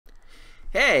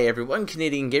Hey everyone,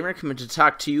 Canadian Gamer coming to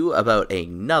talk to you about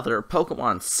another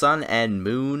Pokemon Sun and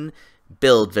Moon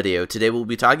build video. Today we'll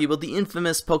be talking about the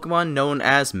infamous Pokemon known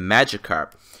as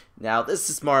Magikarp. Now this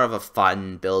is more of a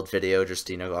fun build video, just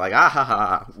go like, ah ha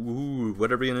ha, ooh,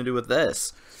 what are we gonna do with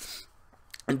this?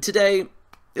 And today,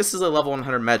 this is a level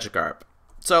 100 Magikarp.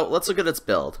 So let's look at its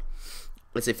build.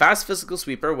 It's a fast physical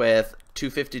sweeper with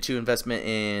 252 investment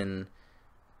in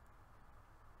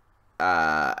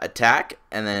attack,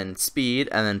 and then speed,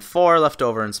 and then 4 left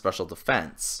over in special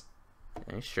defense.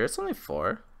 Are you sure it's only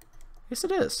 4? Yes,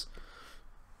 it is.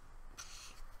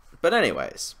 But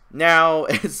anyways, now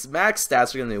its max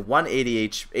stats are going to be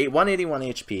 181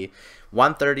 HP,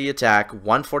 130 attack,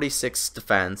 146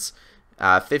 defense,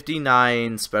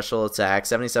 59 special attack,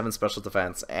 77 special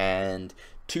defense, and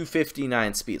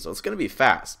 259 speed. So it's going to be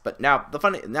fast. But now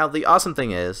the awesome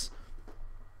thing is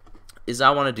I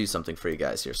want to do something for you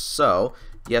guys here. So,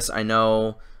 yes, I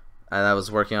know I was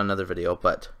working on another video,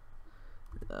 but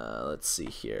let's see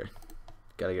here.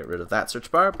 Gotta get rid of that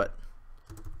search bar, but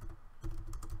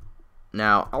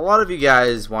now a lot of you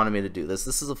guys wanted me to do this.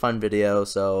 This is a fun video,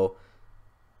 so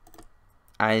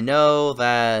I know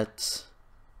that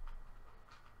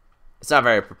it's not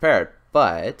very prepared,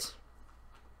 but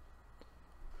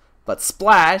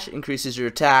Splash increases your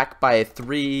attack by a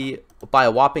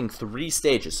whopping 3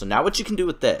 stages. So now what you can do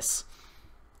with this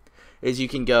is you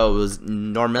can go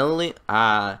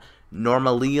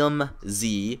Normalium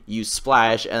Z, use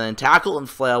Splash, and then Tackle and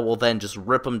Flail will then just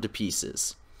rip them to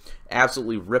pieces.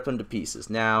 Absolutely rip them to pieces.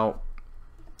 Now,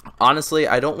 honestly,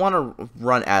 I don't want to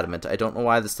run Adamant. I don't know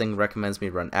why this thing recommends me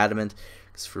run Adamant,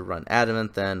 because if we run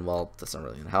Adamant, then, well, that's not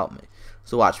really going to help me.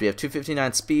 So watch, we have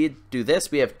 259 speed, do this,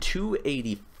 we have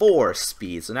 284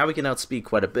 speed, so now we can outspeed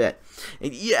quite a bit.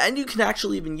 And yeah, and you can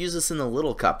actually even use this in the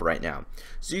little cup right now.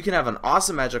 So you can have an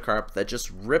awesome Magikarp that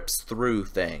just rips through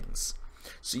things.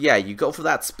 So yeah, you go for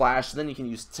that Splash, then you can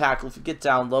use Tackle. If you get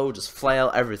down low, just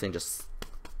Flail, everything, just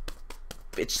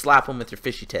bitch slap them with your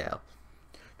fishy tail.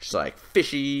 Just like,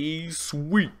 fishy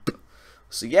sweep.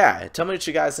 So yeah, tell me what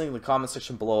you guys think in the comment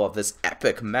section below of this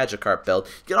epic Magikarp build.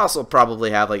 You could also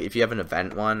probably have, like, if you have an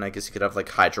event one, I guess you could have, like,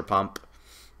 Hydro Pump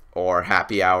or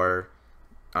Happy Hour.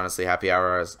 Honestly, Happy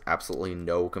Hour has absolutely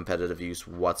no competitive use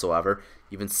whatsoever.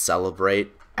 Even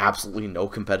Celebrate, absolutely no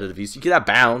competitive use. You could have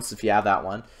Bounce if you have that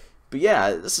one. But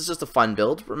yeah, this is just a fun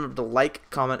build. Remember to like,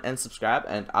 comment, and subscribe,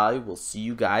 and I will see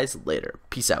you guys later.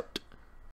 Peace out.